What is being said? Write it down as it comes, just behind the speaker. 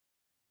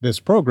This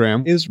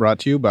program is brought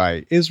to you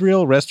by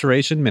Israel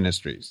Restoration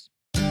Ministries.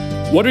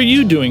 What are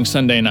you doing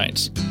Sunday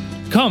nights?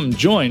 Come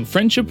join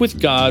Friendship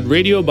with God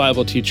radio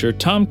Bible teacher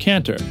Tom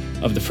Cantor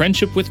of the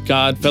Friendship with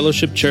God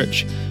Fellowship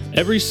Church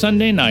every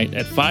Sunday night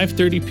at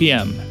 5:30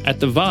 p.m. at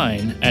The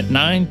Vine at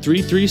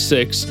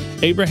 9336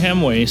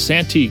 Abraham Way,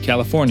 Santee,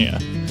 California.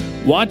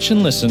 Watch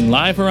and listen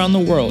live around the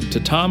world to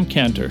Tom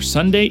Cantor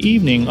Sunday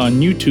evening on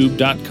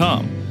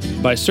YouTube.com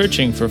by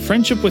searching for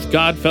Friendship with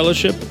God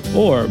Fellowship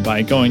or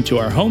by going to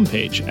our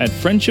homepage at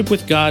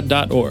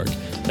friendshipwithgod.org.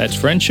 That's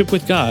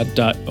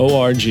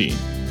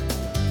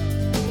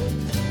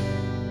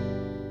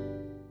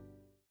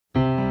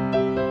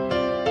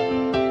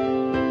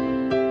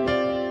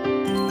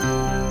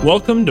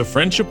Welcome to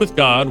Friendship with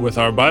God with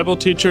our Bible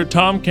teacher,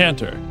 Tom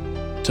Cantor.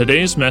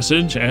 Today's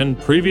message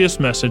and previous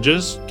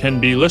messages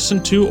can be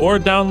listened to or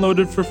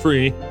downloaded for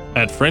free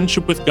at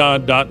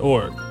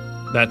friendshipwithgod.org.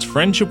 That's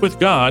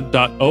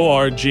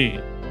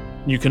friendshipwithgod.org.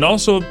 You can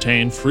also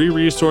obtain free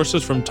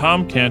resources from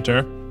Tom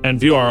Cantor and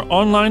view our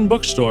online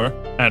bookstore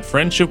at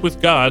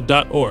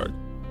friendshipwithgod.org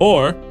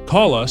or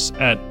call us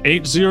at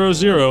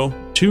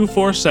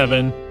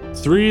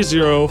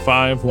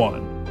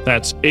 800-247-3051.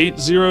 That's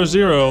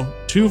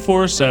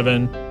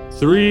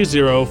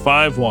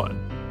 800-247-3051.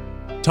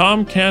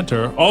 Tom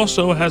Cantor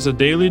also has a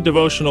daily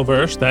devotional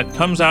verse that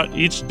comes out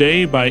each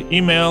day by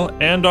email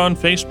and on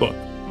Facebook.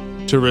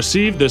 To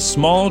receive this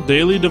small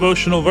daily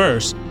devotional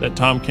verse that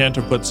Tom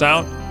Cantor puts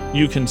out,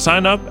 you can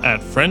sign up at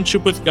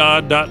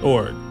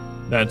friendshipwithgod.org.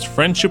 That's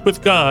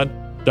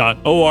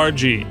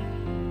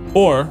friendshipwithgod.org.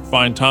 Or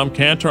find Tom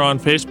Cantor on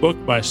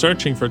Facebook by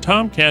searching for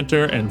Tom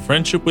Cantor and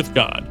Friendship with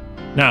God.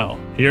 Now,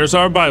 here's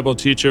our Bible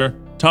teacher,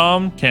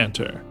 Tom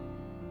Cantor.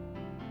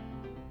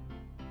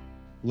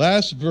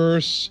 Last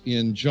verse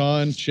in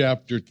John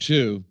chapter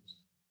 2,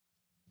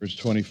 verse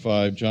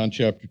 25. John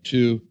chapter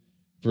 2,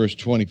 verse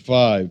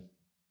 25.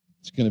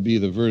 It's going to be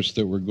the verse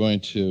that we're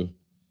going to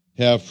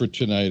have for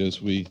tonight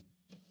as we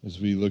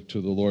look to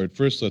the Lord.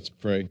 First, let's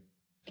pray.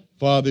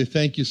 Father,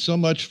 thank you so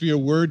much for your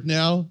word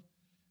now.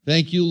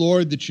 Thank you,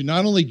 Lord, that you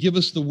not only give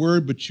us the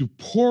word, but you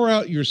pour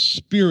out your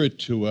Spirit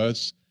to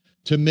us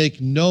to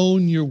make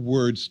known your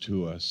words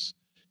to us.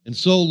 And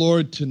so,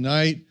 Lord,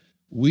 tonight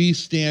we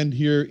stand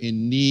here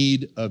in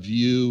need of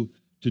you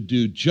to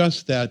do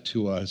just that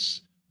to us.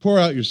 Pour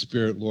out your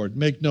Spirit, Lord.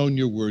 Make known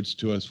your words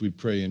to us, we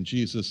pray in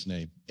Jesus'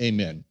 name.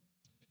 Amen.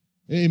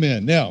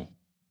 Amen. Now,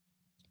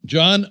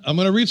 John, I'm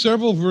going to read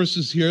several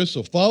verses here,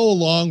 so follow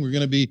along. We're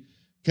going to be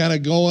kind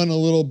of going a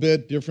little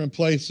bit different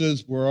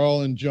places. We're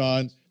all in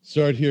John.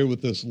 Start here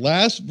with this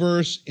last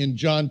verse in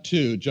John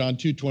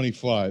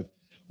 2:25,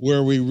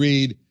 where we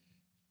read,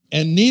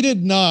 "And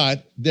needed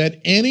not that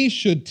any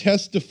should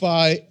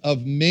testify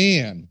of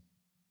man,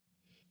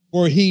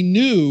 for he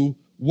knew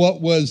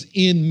what was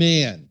in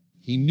man."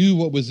 He knew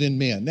what was in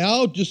man.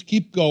 Now just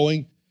keep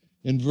going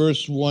in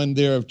verse 1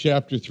 there of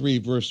chapter 3,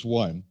 verse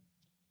 1.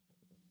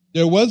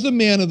 "There was a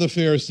man of the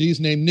Pharisees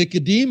named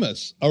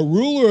Nicodemus, a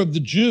ruler of the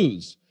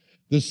Jews.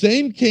 The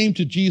same came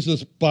to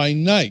Jesus by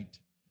night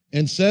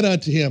and said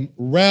unto him,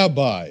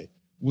 Rabbi,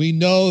 we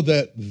know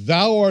that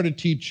thou art a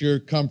teacher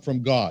come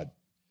from God.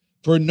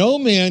 For no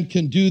man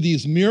can do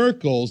these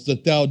miracles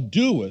that thou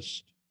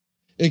doest,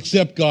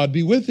 except God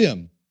be with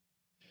him.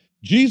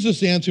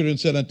 Jesus answered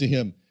and said unto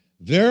him,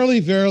 Verily,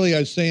 verily,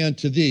 I say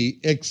unto thee,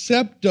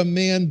 except a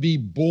man be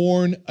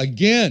born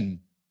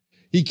again,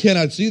 he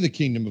cannot see the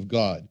kingdom of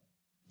God.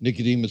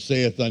 Nicodemus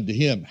saith unto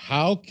him,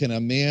 How can a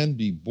man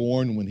be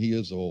born when he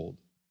is old?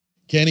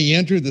 Can he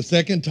enter the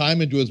second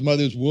time into his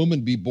mother's womb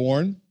and be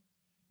born?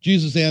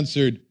 Jesus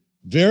answered,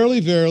 Verily,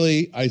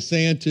 verily, I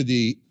say unto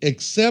thee,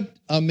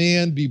 except a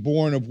man be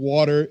born of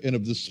water and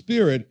of the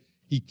Spirit,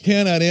 he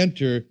cannot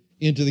enter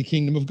into the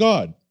kingdom of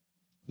God.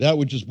 That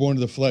which is born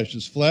of the flesh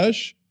is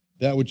flesh,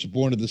 that which is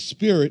born of the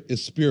Spirit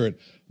is spirit.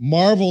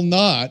 Marvel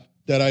not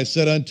that I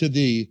said unto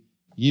thee,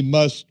 ye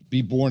must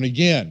be born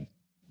again.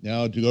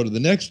 Now to go to the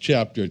next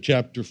chapter,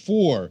 chapter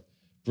 4,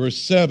 verse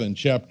 7,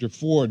 chapter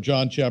 4,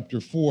 John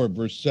chapter 4,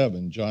 verse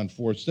 7, John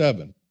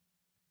 4:7.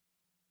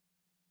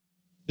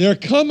 There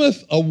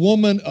cometh a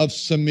woman of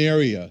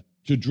Samaria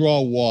to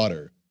draw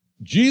water.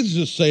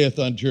 Jesus saith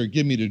unto her,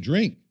 Give me to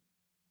drink.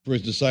 For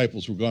his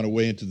disciples were gone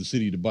away into the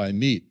city to buy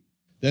meat.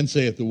 Then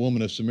saith the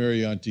woman of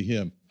Samaria unto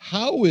him,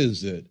 How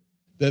is it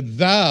that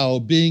thou,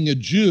 being a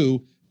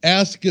Jew,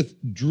 asketh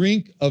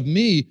drink of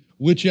me,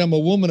 which am a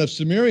woman of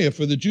Samaria?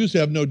 For the Jews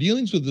have no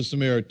dealings with the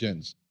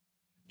Samaritans.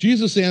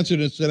 Jesus answered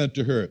and said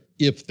unto her,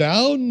 If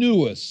thou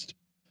knewest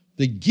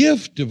the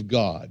gift of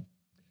God,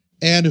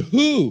 and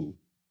who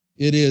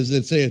it is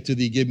that saith to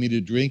thee, Give me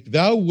to drink,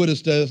 thou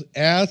wouldest have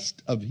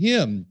asked of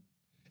him,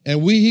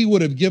 and he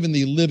would have given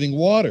thee living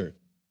water.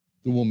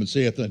 The woman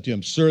saith unto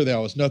him, Sir,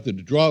 thou hast nothing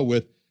to draw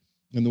with,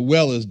 and the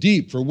well is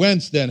deep. For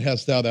whence then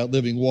hast thou that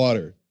living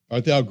water?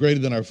 Art thou greater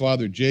than our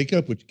father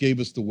Jacob, which gave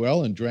us the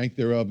well, and drank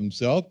thereof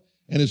himself,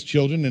 and his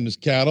children, and his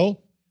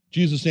cattle?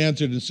 Jesus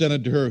answered and said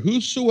unto her,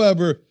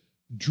 Whosoever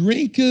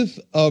drinketh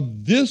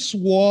of this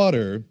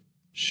water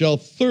shall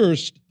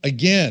thirst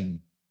again.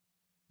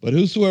 But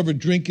whosoever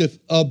drinketh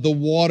of the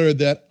water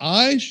that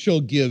I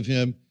shall give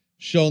him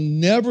shall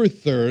never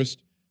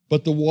thirst,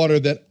 but the water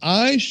that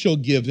I shall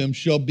give him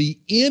shall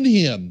be in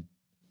him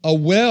a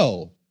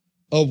well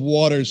of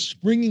water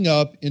springing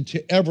up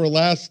into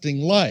everlasting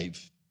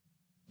life.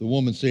 The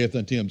woman saith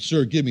unto him,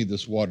 Sir, give me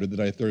this water that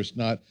I thirst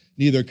not,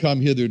 neither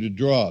come hither to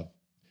draw.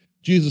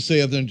 Jesus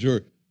saith unto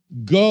her,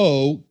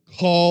 Go,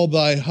 call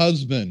thy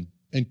husband,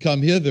 and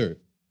come hither.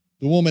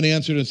 The woman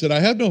answered and said, I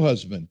have no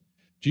husband.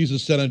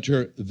 Jesus said unto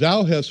her,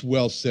 Thou hast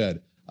well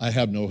said, I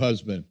have no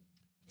husband.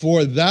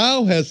 For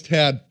thou hast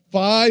had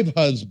 5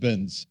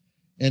 husbands,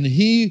 and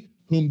he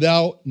whom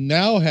thou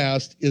now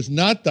hast is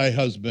not thy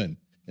husband,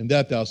 and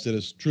that thou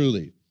saidest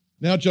truly.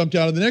 Now jump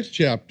down to the next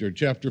chapter,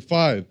 chapter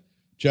 5,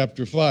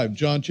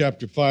 John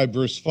chapter 5,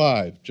 verse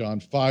 5,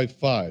 John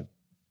 5:5.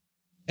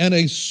 And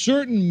a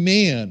certain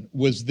man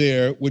was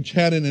there which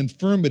had an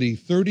infirmity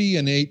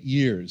 38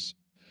 years.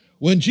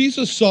 When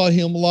Jesus saw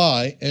him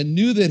lie, and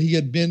knew that he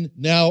had been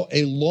now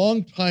a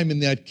long time in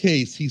that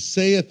case, he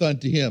saith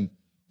unto him,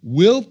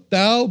 Wilt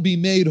thou be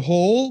made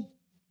whole?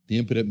 The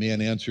impotent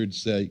man answered,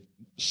 say,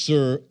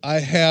 Sir, I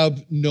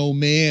have no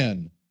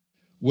man,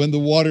 when the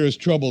water is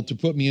troubled, to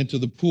put me into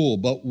the pool.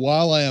 But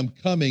while I am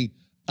coming,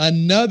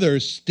 another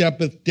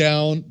steppeth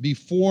down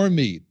before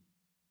me.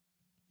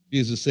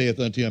 Jesus saith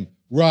unto him,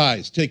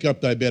 Rise, take up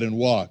thy bed and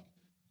walk.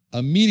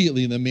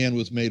 Immediately the man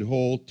was made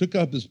whole, took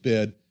up his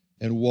bed,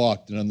 and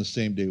walked, and on the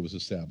same day was the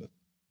Sabbath.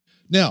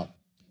 Now,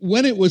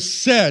 when it was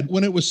said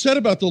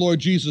about the Lord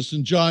Jesus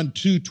in John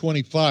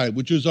 2:25,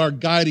 which is our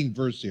guiding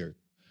verse here,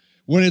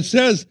 when it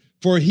says,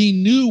 For he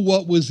knew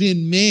what was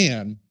in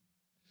man,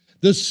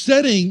 the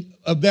setting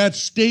of that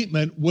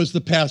statement was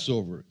the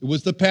Passover. It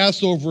was the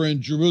Passover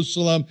in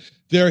Jerusalem.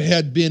 There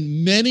had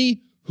been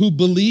many who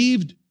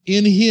believed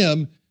in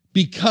him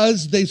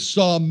because they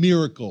saw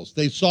miracles.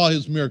 They saw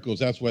his miracles.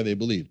 That's why they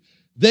believed.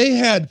 They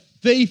had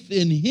faith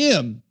in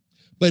him,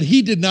 but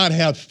he did not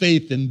have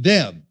faith in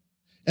them.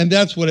 And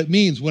that's what it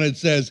means when it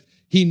says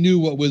he knew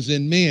what was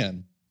in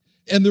man.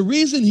 And the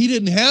reason he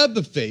didn't have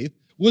the faith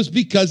was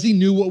because he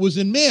knew what was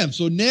in man.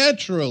 So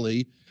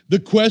naturally, the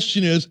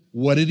question is,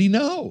 what did he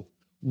know?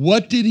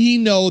 What did he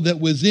know that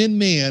was in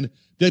man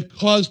that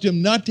caused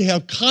him not to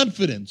have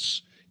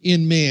confidence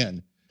in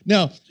man?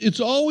 Now,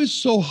 it's always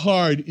so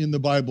hard in the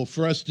Bible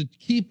for us to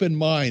keep in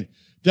mind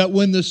that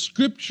when the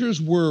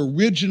scriptures were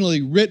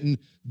originally written,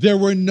 there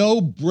were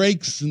no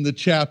breaks in the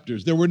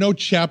chapters. There were no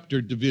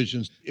chapter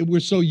divisions. We're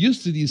so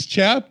used to these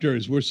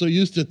chapters. We're so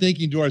used to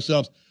thinking to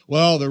ourselves,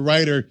 well, the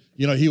writer,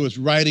 he was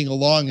writing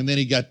along and then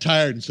he got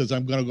tired and says,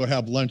 I'm going to go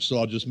have lunch, so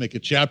I'll just make a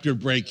chapter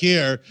break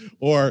here.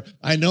 Or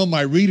I know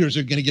my readers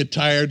are going to get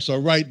tired, so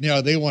right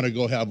now they want to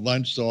go have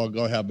lunch, so I'll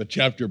go have a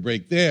chapter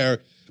break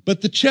there.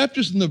 But the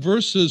chapters and the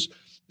verses,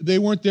 they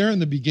weren't there in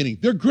the beginning.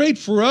 They're great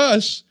for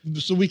us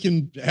so we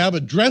can have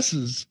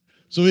addresses,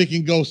 so we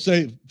can go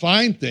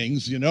find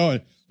things,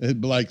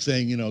 like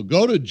saying,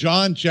 go to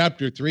John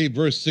chapter 3,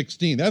 verse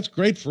 16. That's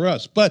great for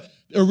us. But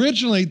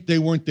originally, they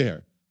weren't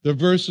there. The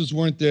verses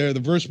weren't there. The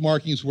verse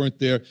markings weren't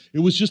there. It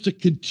was just a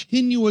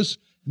continuous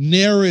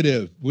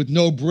narrative with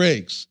no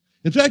breaks.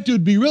 In fact, it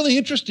would be really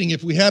interesting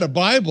if we had a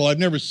Bible, I've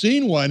never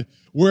seen one,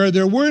 where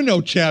there were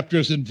no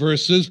chapters and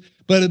verses,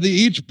 but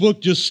each book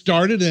just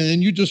started and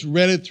then you just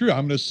read it through.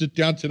 I'm going to sit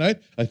down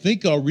tonight. I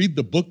think I'll read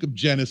the book of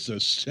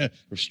Genesis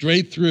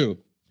straight through.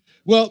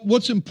 Well,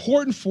 what's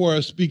important for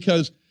us,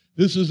 because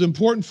this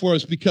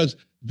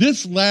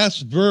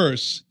last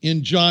verse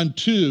in John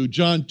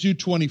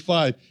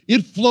 2:25,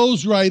 it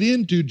flows right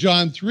into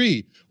John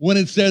 3 when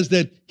it says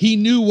that he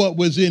knew what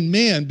was in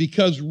man,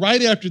 because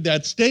right after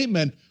that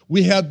statement,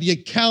 we have the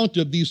account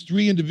of these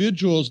 3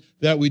 individuals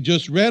that we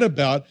just read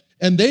about,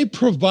 and they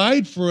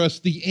provide for us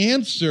the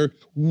answer.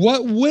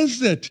 What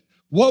was it?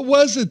 What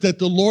was it that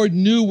the Lord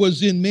knew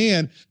was in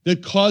man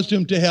that caused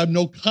him to have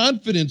no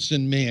confidence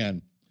in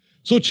man?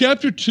 So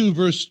chapter 2,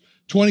 verse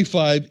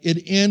 25,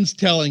 it ends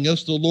telling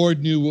us the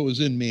Lord knew what was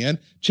in man.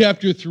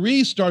 Chapter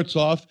 3 starts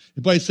off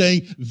by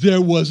saying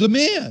there was a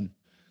man.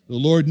 The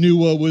Lord knew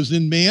what was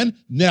in man.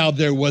 Now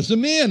there was a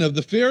man of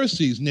the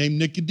Pharisees named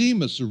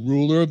Nicodemus, a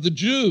ruler of the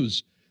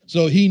Jews.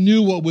 So he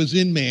knew what was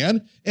in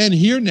man, and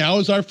here now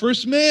is our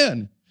first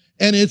man.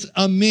 And it's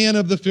a man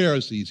of the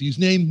Pharisees. He's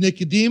named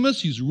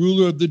Nicodemus. He's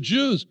ruler of the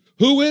Jews.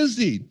 Who is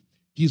he?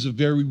 He's a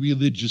very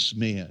religious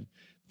man.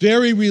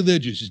 Very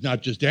religious. He's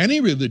not just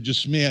any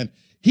religious man.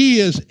 He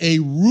is a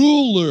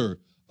ruler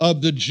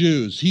of the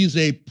Jews. He's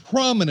a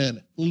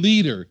prominent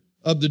leader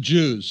of the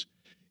Jews.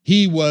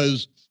 He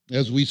was,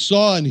 as we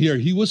saw in here,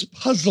 he was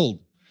puzzled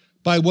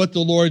by what the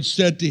Lord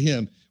said to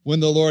him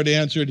when the Lord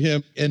answered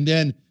him. And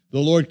then the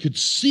Lord could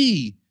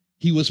see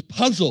he was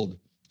puzzled.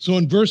 So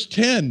in verse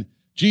 10,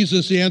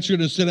 Jesus answered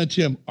and said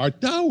unto him,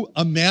 Art thou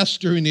a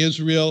master in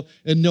Israel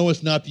and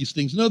knowest not these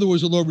things? In other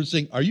words, the Lord was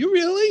saying, are you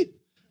really?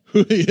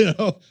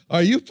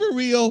 Are you for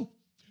real?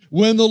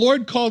 When the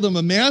Lord called him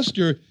a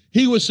master,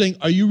 he was saying,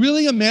 are you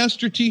really a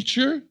master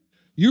teacher?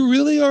 You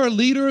really are a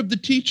leader of the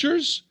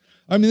teachers?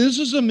 I mean, this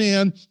is a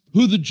man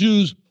who the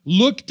Jews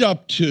looked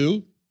up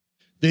to.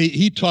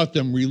 He taught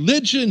them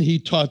religion. He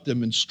taught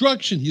them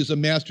instruction. He's a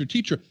master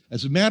teacher.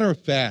 As a matter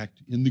of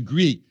fact, in the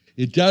Greek,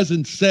 it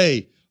doesn't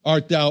say,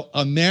 art thou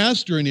a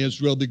master in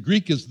Israel? The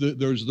Greek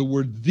there's the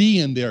word "the"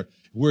 in there,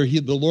 where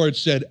the Lord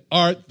said,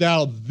 art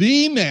thou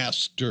the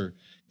master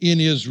in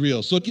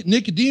Israel? So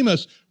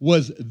Nicodemus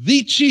was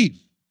the chief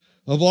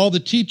of all the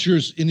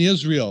teachers in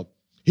Israel.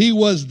 He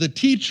was the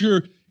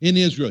teacher in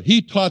Israel.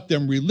 He taught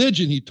them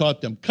religion. He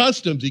taught them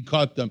customs. He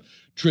taught them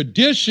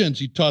traditions.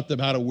 He taught them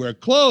how to wear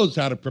clothes,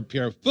 how to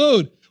prepare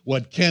food,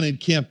 what can and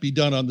can't be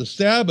done on the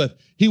Sabbath.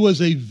 He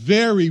was a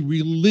very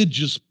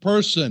religious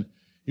person.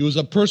 He was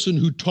a person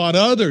who taught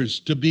others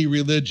to be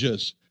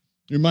religious.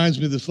 It reminds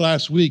me of this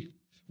last week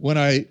when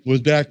I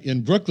was back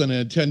in Brooklyn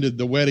and attended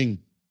the wedding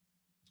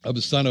of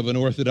the son of an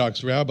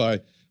Orthodox rabbi,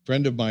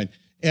 friend of mine.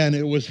 And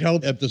it was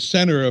held at the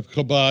center of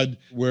Chabad,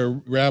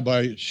 where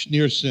Rabbi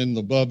Schneerson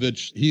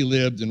Lubavitch, he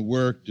lived and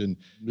worked, and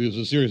there was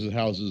a series of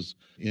houses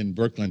in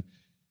Brooklyn.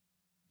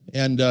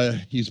 And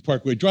he's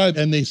Parkway Drive,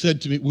 and they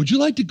said to me, would you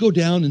like to go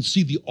down and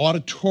see the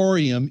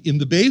auditorium in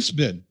the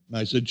basement? And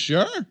I said,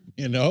 sure,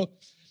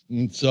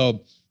 And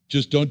so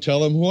just don't tell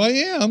them who I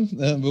am,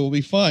 and we'll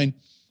be fine.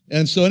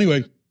 And so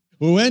anyway,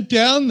 we went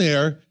down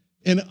there,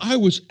 and I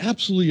was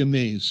absolutely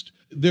amazed.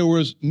 There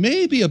was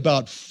maybe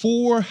about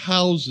 4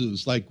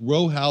 houses, like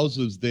row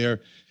houses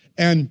there,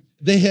 and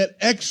they had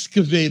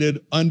excavated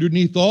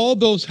underneath all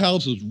those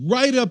houses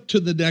right up to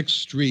the next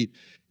street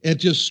and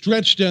just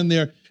stretched down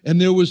there.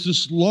 And there was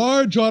this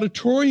large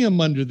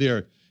auditorium under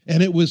there,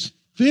 and it was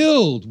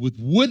filled with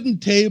wooden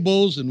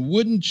tables and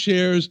wooden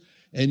chairs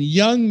and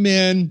young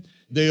men.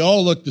 They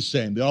all looked the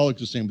same. They all looked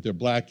the same with their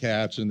black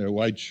hats and their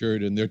white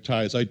shirt and their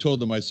ties. I told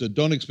them, I said,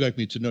 don't expect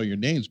me to know your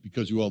names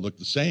because you all look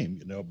the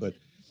same, but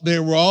they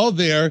were all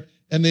there,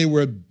 and they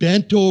were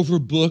bent over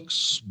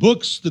books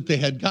that they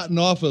had gotten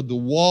off of the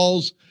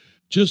walls,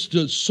 just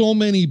so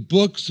many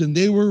books, and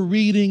they were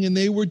reading, and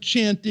they were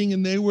chanting,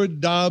 and they were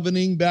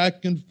davening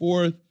back and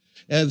forth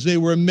as they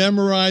were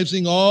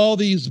memorizing all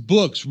these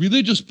books,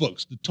 religious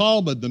books, the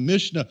Talmud, the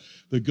Mishnah,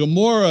 the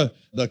Gemara,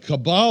 the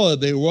Kabbalah.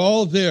 They were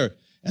all there.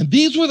 And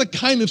these were the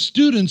kind of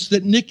students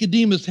that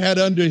Nicodemus had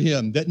under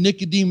him, that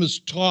Nicodemus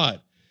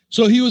taught.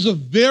 So he was a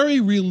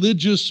very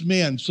religious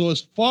man. So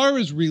as far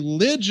as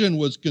religion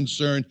was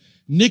concerned,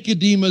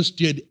 Nicodemus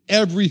did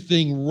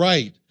everything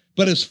right.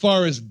 But as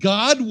far as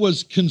God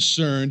was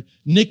concerned,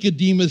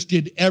 Nicodemus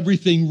did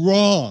everything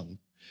wrong.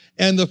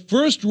 And the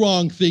first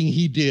wrong thing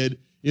he did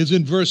is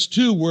in verse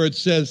 2, where it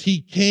says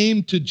he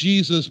came to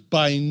Jesus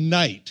by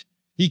night.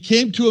 He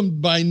came to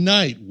him by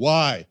night.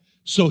 Why?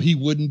 So he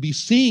wouldn't be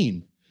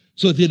seen.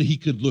 So that he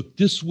could look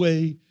this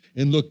way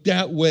and look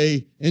that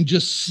way and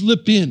just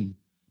slip in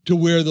to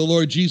where the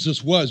Lord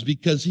Jesus was,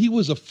 because he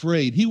was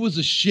afraid. He was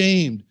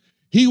ashamed.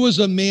 He was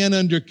a man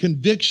under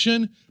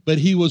conviction, but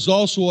he was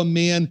also a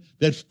man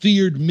that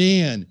feared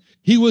man.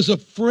 He was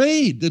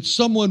afraid that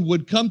someone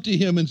would come to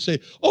him and say,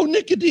 oh,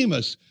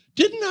 Nicodemus,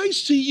 didn't I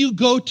see you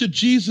go to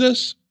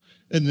Jesus?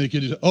 And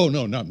Nicodemus, oh,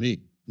 no, not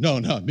me. No,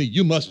 not me.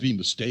 You must be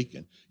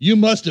mistaken. You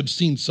must have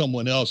seen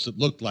someone else that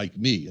looked like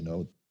me,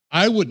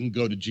 I wouldn't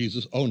go to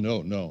Jesus. Oh,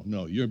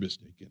 no, you're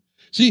mistaken.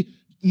 See,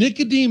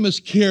 Nicodemus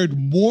cared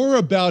more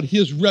about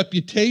his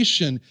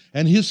reputation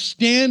and his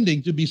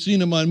standing to be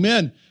seen among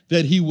men,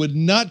 that he would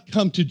not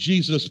come to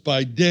Jesus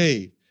by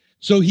day.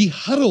 So he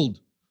huddled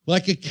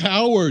like a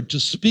coward to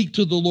speak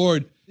to the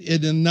Lord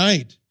in the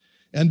night.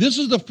 And this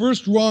is the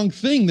first wrong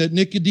thing that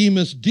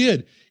Nicodemus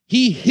did.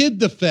 He hid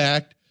the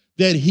fact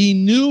that he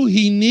knew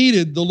he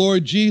needed the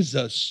Lord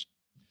Jesus.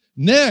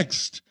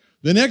 Next,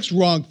 the next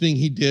wrong thing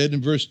he did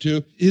in verse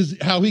 2 is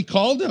how he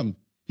called him.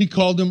 He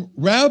called him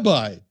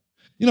rabbi.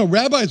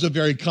 Rabbi is a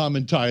very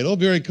common title.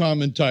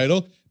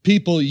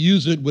 People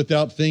use it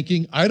without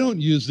thinking. I don't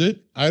use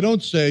it. I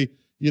don't say,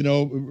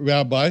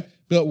 rabbi.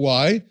 But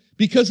why?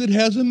 Because it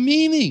has a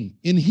meaning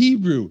in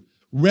Hebrew.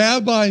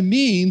 Rabbi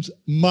means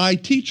my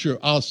teacher.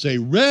 I'll say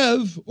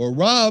Rev or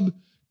Rab,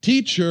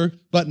 teacher,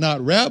 but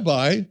not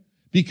rabbi,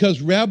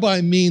 because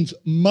rabbi means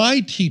my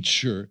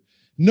teacher.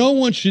 No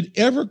one should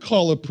ever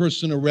call a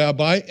person a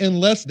rabbi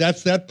unless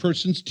that's that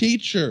person's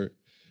teacher.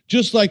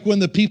 Just like when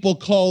the people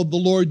called the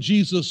Lord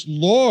Jesus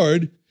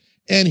Lord,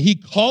 and he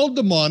called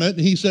them on it,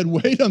 and he said,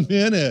 wait a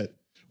minute,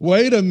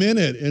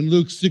 in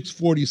Luke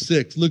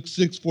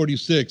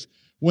 6:46,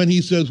 when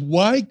he says,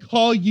 why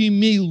call ye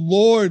me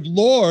Lord,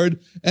 Lord,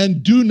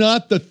 and do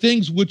not the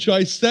things which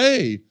I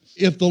say?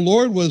 If the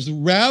Lord was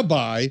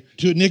rabbi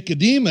to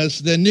Nicodemus,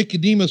 then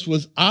Nicodemus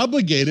was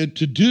obligated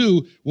to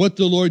do what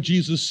the Lord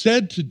Jesus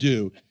said to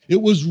do.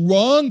 It was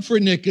wrong for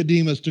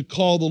Nicodemus to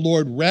call the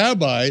Lord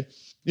rabbi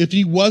if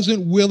he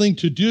wasn't willing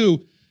to do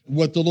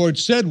what the Lord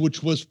said,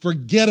 which was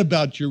forget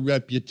about your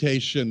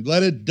reputation.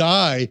 Let it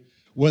die,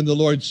 when the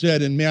Lord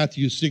said in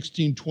Matthew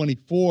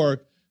 16:24,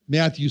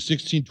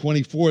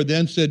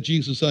 then said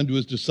Jesus unto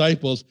his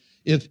disciples,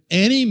 if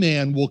any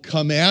man will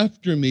come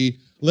after me,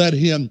 let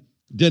him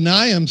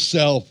deny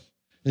himself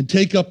and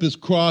take up his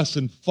cross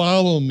and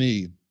follow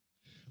me.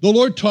 The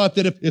Lord taught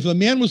that if a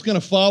man was going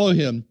to follow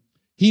him,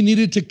 he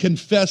needed to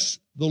confess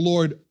the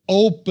Lord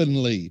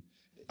openly.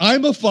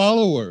 I'm a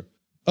follower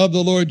of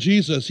the Lord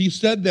Jesus. He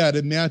said that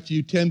in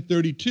Matthew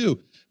 10:32.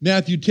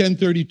 Matthew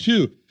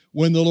 10:32,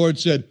 when the Lord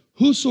said,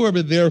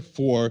 whosoever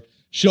therefore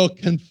shall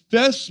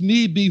confess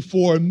me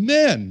before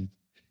men,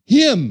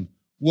 him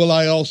will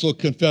I also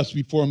confess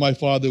before my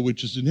Father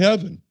which is in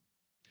heaven.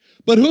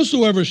 But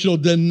whosoever shall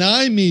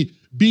deny me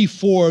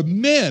before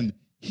men,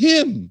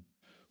 him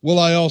will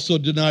I also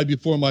deny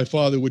before my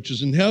Father which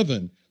is in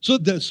heaven.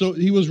 So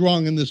he was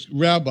wrong in this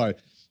rabbi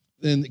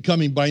and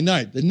coming by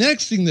night. The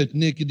next thing that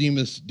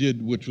Nicodemus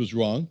did, which was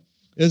wrong,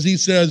 is he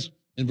says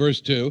in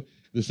verse 2,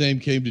 the same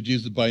came to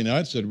Jesus by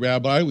night, said,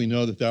 Rabbi, we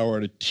know that thou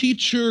art a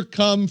teacher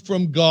come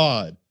from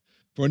God.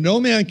 For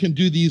no man can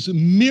do these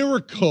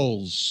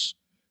miracles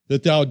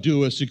that thou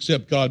doest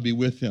except God be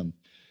with him.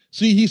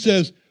 See, he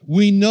says,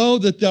 we know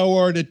that thou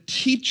art a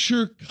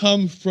teacher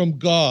come from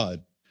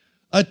God.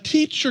 A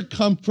teacher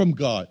come from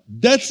God.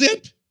 That's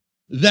it.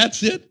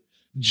 That's it.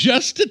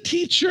 Just a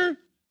teacher?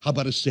 How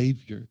about a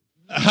savior?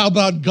 How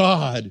about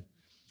God?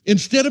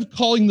 Instead of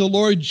calling the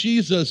Lord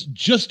Jesus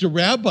just a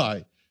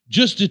rabbi,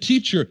 just a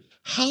teacher,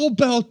 how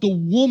about the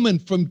woman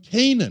from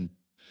Canaan?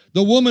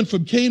 The woman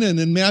from Canaan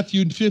in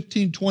Matthew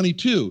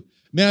 15:22.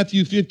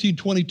 Matthew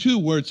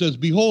 15:22, where it says,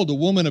 behold, a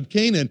woman of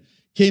Canaan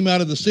came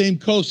out of the same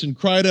coast and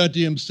cried out to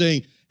him,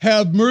 saying,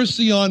 have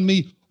mercy on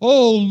me,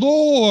 O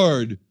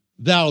Lord,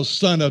 thou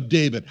son of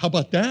David. How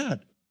about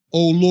that?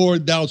 O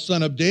Lord, thou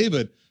son of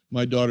David.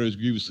 My daughter is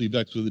grievously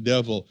vexed with the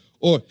devil.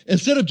 Or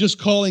instead of just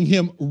calling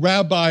him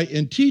rabbi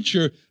and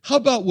teacher, how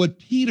about what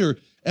Peter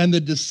and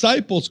the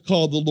disciples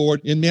called the Lord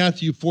in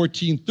Matthew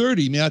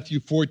 14:30? Matthew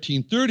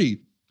 14:30.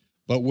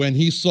 But when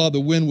he saw the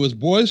wind was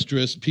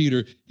boisterous,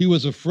 Peter, he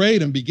was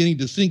afraid and beginning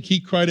to sink, he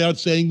cried out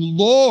saying,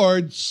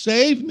 Lord,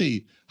 save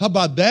me. How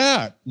about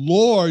that?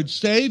 Lord,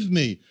 save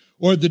me.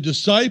 Or the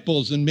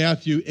disciples in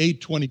Matthew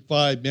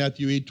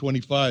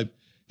 8:25,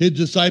 his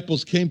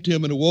disciples came to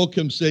him and awoke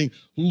him saying,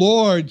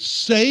 Lord,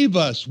 save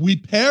us, we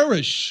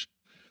perish.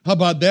 How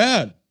about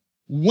that?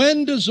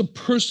 When does a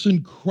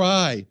person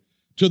cry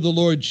to the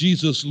Lord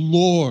Jesus,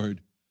 Lord?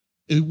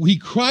 He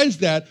cries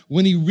that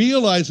when he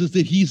realizes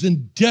that he's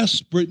in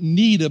desperate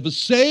need of a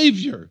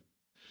Savior.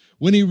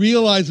 When he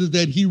realizes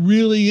that he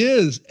really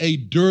is a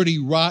dirty,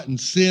 rotten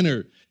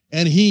sinner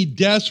and he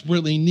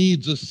desperately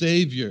needs a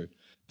Savior.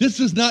 This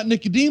is not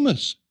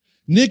Nicodemus.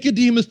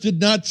 Nicodemus did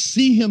not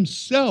see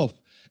himself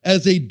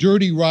as a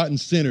dirty, rotten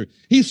sinner.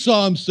 He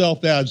saw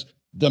himself as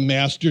the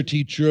master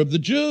teacher of the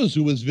Jews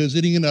who was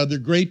visiting another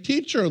great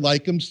teacher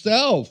like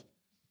himself.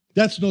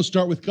 That's no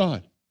start with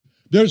God.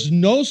 There's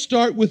no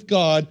start with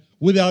God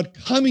without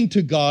coming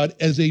to God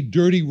as a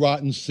dirty,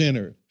 rotten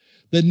sinner.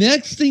 The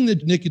next thing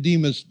that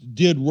Nicodemus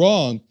did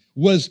wrong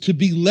was to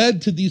be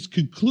led to these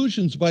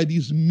conclusions by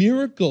these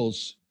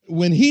miracles.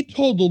 When he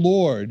told the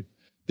Lord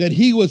that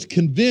he was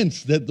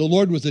convinced that the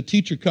Lord was a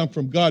teacher come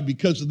from God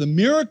because of the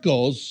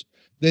miracles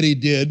that he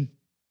did,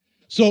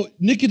 so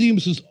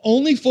Nicodemus is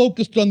only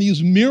focused on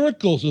these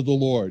miracles of the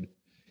Lord.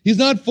 He's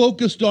not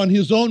focused on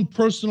his own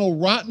personal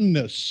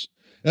rottenness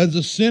as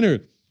a sinner.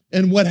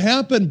 And what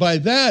happened by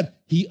that,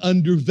 he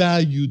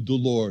undervalued the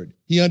Lord.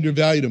 He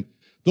undervalued him.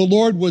 The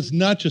Lord was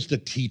not just a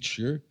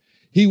teacher.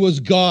 He was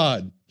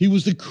God. He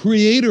was the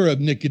creator of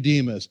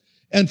Nicodemus.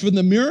 And from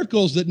the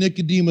miracles that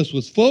Nicodemus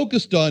was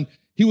focused on,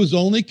 he was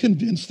only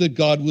convinced that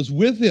God was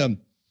with him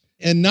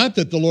and not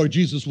that the Lord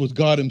Jesus was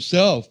God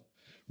himself.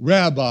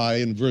 Rabbi,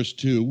 in verse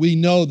 2, we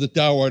know that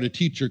thou art a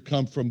teacher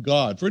come from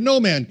God, for no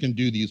man can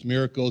do these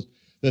miracles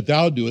that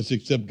thou doest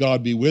except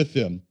God be with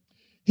him.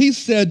 He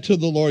said to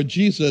the Lord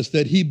Jesus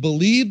that he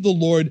believed the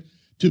Lord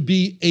to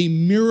be a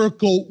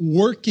miracle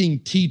working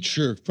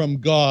teacher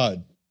from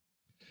God.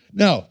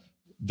 Now,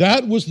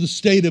 that was the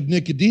state of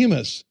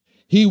Nicodemus.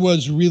 He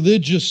was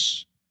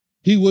religious.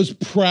 He was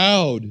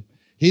proud.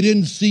 He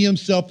didn't see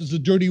himself as a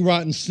dirty,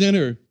 rotten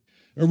sinner.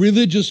 A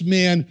religious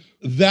man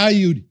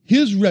valued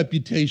his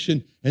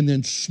reputation and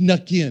then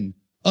snuck in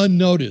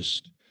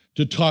unnoticed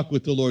to talk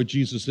with the Lord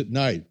Jesus at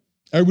night.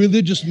 A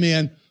religious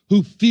man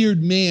who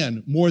feared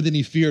man more than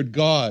he feared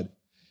God.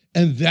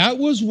 And that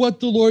was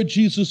what the Lord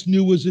Jesus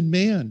knew was in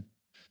man.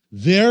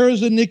 There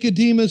is a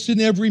Nicodemus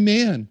in every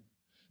man.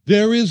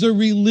 There is a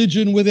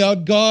religion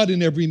without God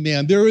in every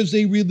man. There is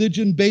a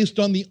religion based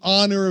on the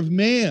honor of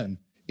man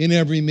in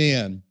every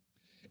man.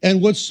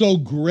 And what's so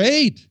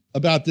great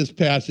about this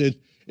passage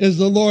is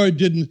the Lord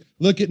didn't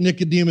look at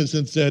Nicodemus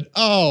and said,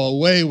 oh,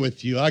 away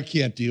with you. I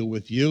can't deal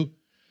with you.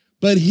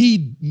 But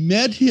he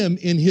met him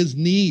in his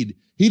need.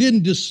 He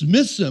didn't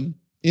dismiss him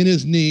in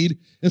his need.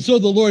 And so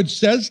the Lord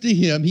says to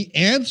him, he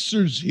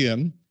answers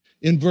him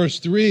in verse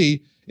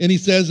 3, and he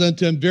says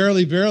unto him,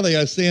 verily, verily,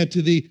 I say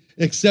unto thee,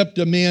 except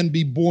a man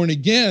be born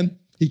again,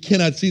 he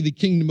cannot see the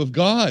kingdom of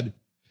God.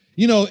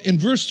 You know, in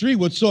verse 3,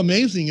 what's so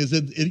amazing is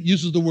that it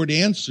uses the word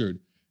answered.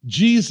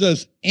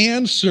 Jesus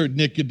answered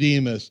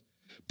Nicodemus.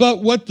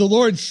 But what the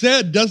Lord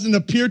said doesn't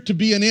appear to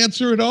be an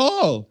answer at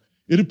all.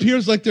 It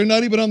appears like they're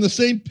not even on the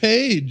same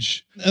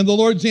page. And the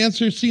Lord's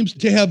answer seems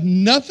to have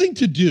nothing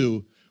to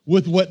do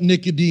with what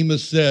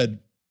Nicodemus said.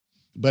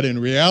 But in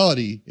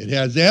reality, it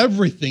has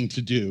everything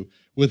to do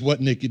with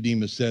what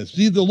Nicodemus says.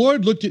 See, the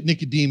Lord looked at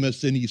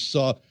Nicodemus and he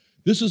saw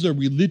this is a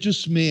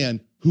religious man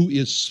who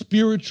is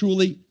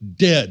spiritually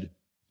dead.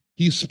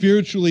 He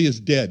spiritually is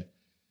dead.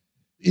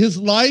 His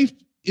life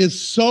is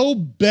so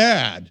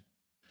bad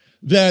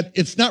that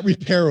it's not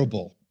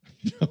repairable.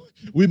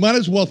 We might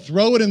as well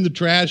throw it in the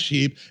trash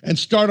heap and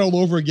start all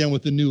over again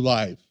with a new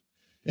life.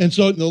 And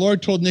so the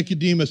Lord told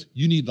Nicodemus,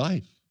 you need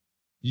life.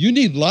 You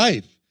need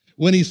life.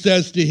 When he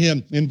says to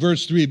him in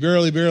verse 3,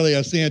 verily, verily,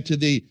 I say unto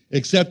thee,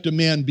 except a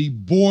man be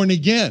born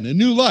again, a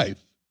new life,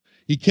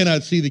 he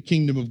cannot see the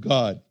kingdom of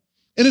God.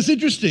 And it's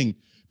interesting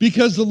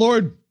because the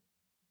Lord,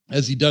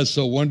 as he does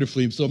so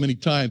wonderfully so many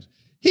times,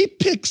 he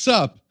picks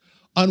up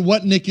on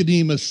what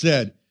Nicodemus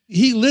said.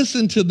 He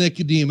listened to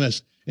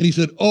Nicodemus and he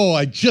said, oh,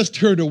 I just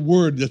heard a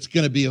word that's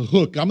going to be a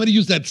hook. I'm going to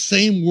use that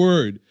same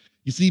word.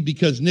 You see,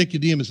 because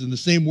Nicodemus, and the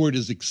same word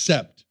is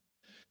accept.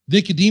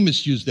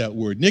 Nicodemus used that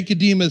word.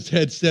 Nicodemus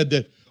had said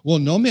that, well,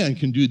 no man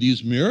can do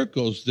these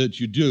miracles that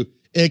you do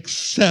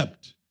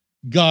except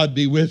God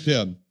be with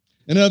him.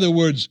 In other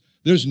words,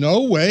 there's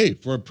no way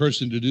for a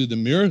person to do the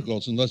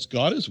miracles unless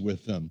God is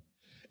with them.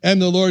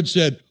 And the Lord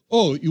said,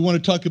 oh, you want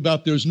to talk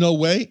about there's no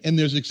way and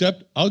there's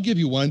except? I'll give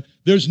you one.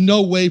 There's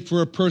no way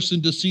for a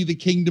person to see the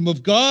kingdom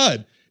of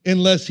God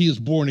unless he is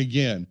born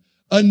again.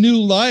 A new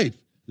life.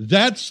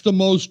 That's the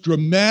most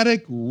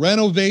dramatic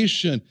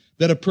renovation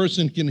that a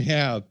person can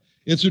have.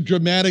 It's a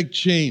dramatic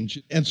change.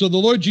 And so the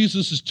Lord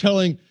Jesus is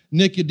telling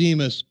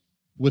Nicodemus,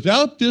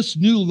 without this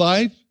new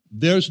life,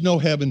 there's no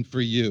heaven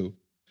for you.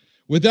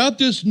 Without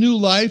this new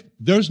life,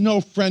 there's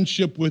no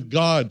friendship with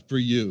God for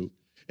you.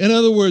 In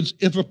other words,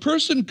 if a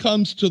person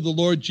comes to the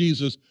Lord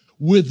Jesus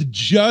with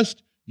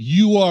just,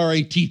 you are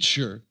a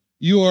teacher,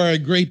 you are a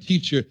great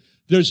teacher,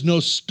 there's no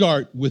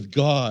start with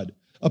God.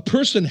 A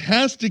person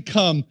has to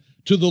come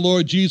to the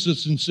Lord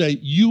Jesus and say,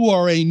 you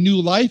are a new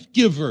life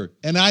giver,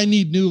 and I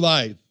need new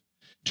life.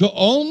 To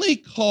only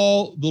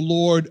call the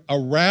Lord a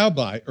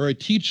rabbi or a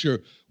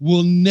teacher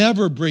will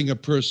never bring a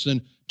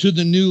person to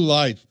the new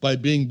life by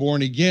being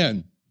born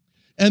again.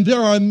 And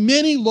there are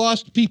many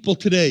lost people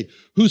today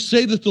who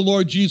say that the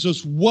Lord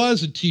Jesus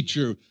was a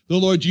teacher, the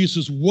Lord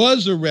Jesus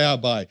was a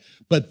rabbi,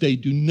 but they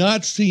do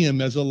not see him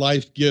as a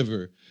life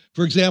giver.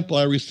 For example,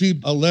 I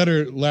received a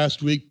letter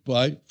last week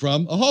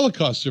from a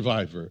Holocaust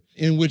survivor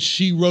in which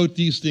she wrote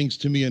these things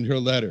to me in her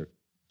letter.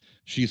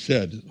 She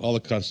said,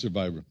 Holocaust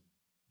survivor,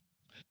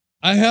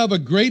 I have a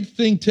great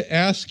thing to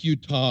ask you,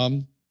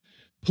 Tom.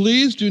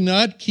 Please do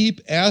not keep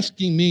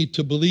asking me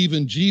to believe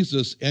in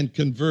Jesus and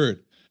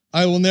convert.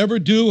 I will never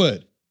do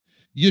it.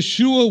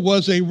 Yeshua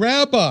was a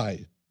rabbi,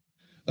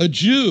 a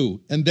Jew,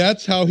 and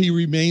that's how he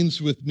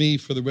remains with me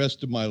for the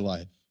rest of my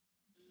life.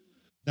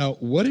 Now,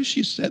 what has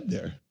she said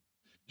there?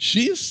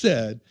 She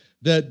said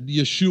that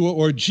Yeshua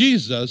or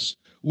Jesus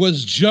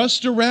was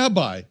just a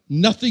rabbi,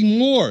 nothing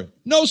more.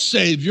 No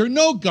Savior,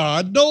 no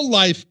God, no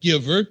life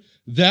giver.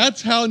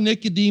 That's how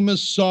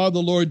Nicodemus saw the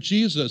Lord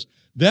Jesus.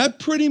 That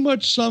pretty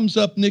much sums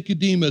up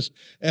Nicodemus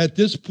at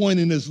this point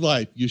in his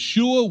life.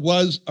 Yeshua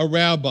was a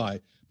rabbi,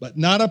 but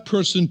not a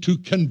person to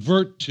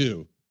convert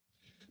to.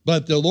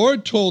 But the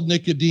Lord told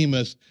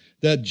Nicodemus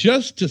that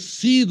just to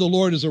see the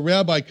Lord as a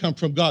rabbi come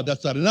from God,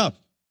 that's not enough.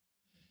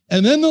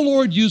 And then the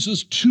Lord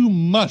uses two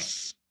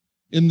musts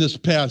in this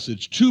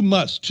passage, two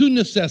musts, two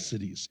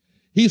necessities.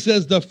 He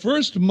says the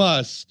first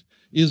must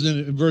is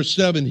in verse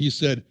 7, he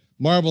said,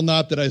 marvel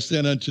not that I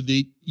said unto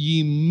thee,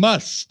 ye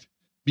must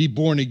be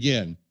born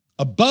again.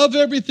 Above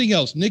everything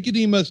else,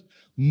 Nicodemus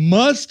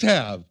must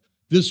have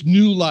this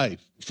new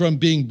life from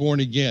being born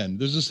again.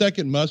 There's a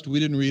second must,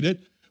 we didn't read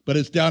it, but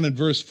it's down in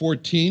verse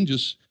 14,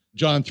 just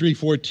John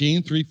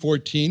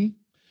 3:14.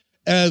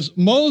 As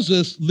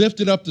Moses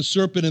lifted up the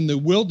serpent in the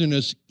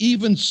wilderness,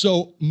 even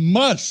so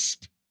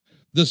must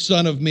the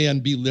Son of Man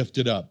be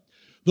lifted up.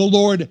 The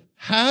Lord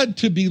had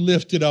to be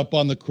lifted up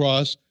on the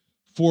cross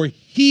for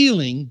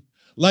healing,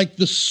 like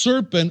the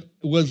serpent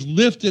was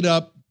lifted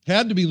up,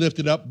 had to be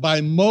lifted up by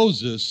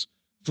Moses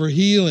for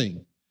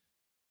healing.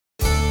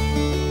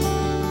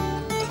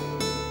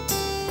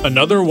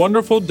 Another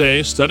wonderful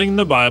day studying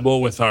the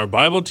Bible with our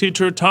Bible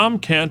teacher Tom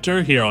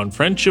Cantor here on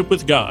Friendship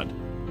with God.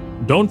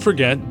 Don't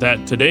forget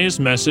that today's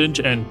message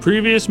and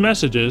previous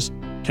messages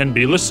can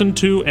be listened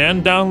to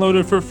and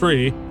downloaded for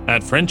free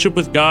at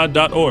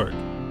friendshipwithgod.org.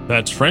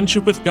 That's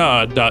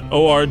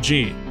friendshipwithgod.org.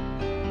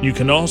 You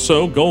can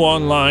also go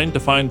online to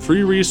find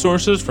free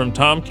resources from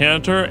Tom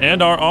Cantor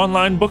and our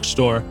online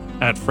bookstore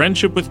at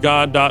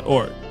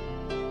friendshipwithgod.org.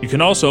 You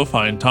can also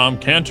find Tom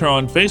Cantor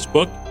on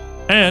Facebook,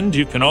 and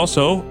you can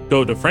also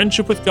go to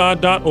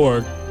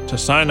friendshipwithgod.org to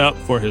sign up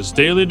for his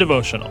daily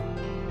devotional.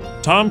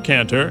 Tom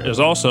Cantor is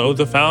also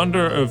the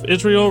founder of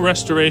Israel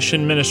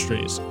Restoration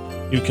Ministries.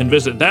 You can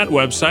visit that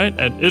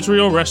website at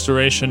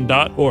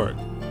israelrestoration.org.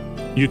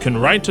 You can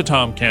write to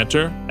Tom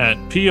Cantor at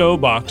P.O.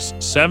 Box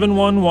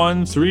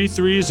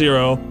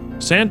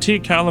 711330, Santee,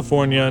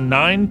 California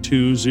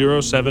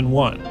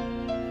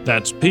 92071.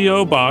 That's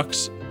P.O.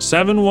 Box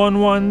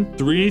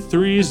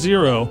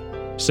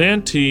 711330,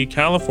 Santee,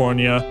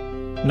 California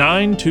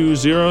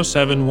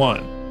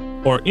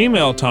 92071. Or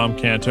email Tom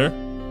Cantor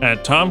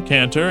at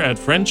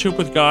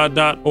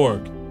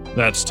tomcantor@friendshipwithgod.org.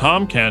 That's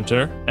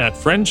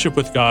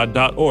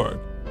tomcantor@friendshipwithgod.org.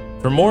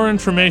 For more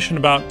information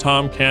about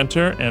Tom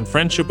Cantor and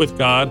Friendship with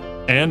God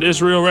and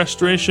Israel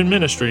Restoration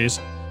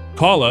Ministries,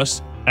 call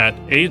us at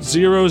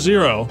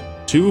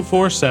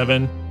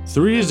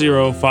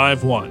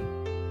 800-247-3051.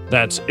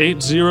 That's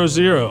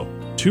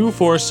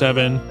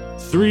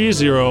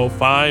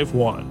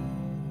 800-247-3051.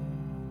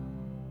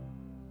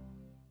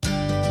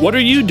 What are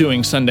you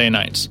doing Sunday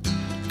nights?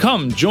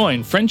 Come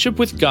join Friendship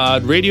with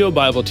God radio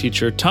Bible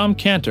teacher Tom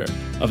Cantor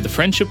of the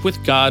Friendship with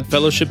God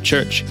Fellowship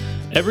Church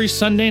every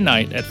Sunday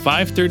night at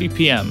 5:30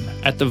 p.m.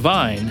 at The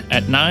Vine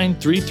at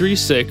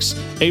 9336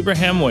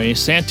 Abraham Way,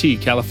 Santee,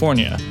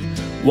 California.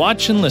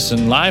 Watch and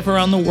listen live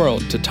around the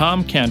world to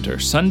Tom Cantor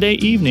Sunday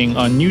evening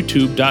on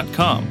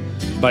YouTube.com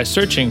by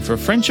searching for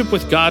Friendship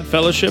with God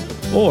Fellowship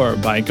or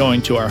by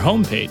going to our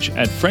homepage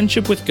at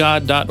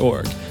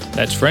friendshipwithgod.org.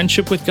 That's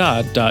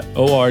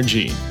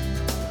friendshipwithgod.org.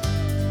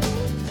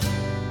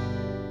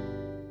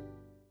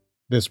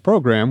 This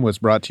program was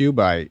brought to you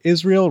by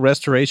Israel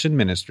Restoration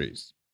Ministries.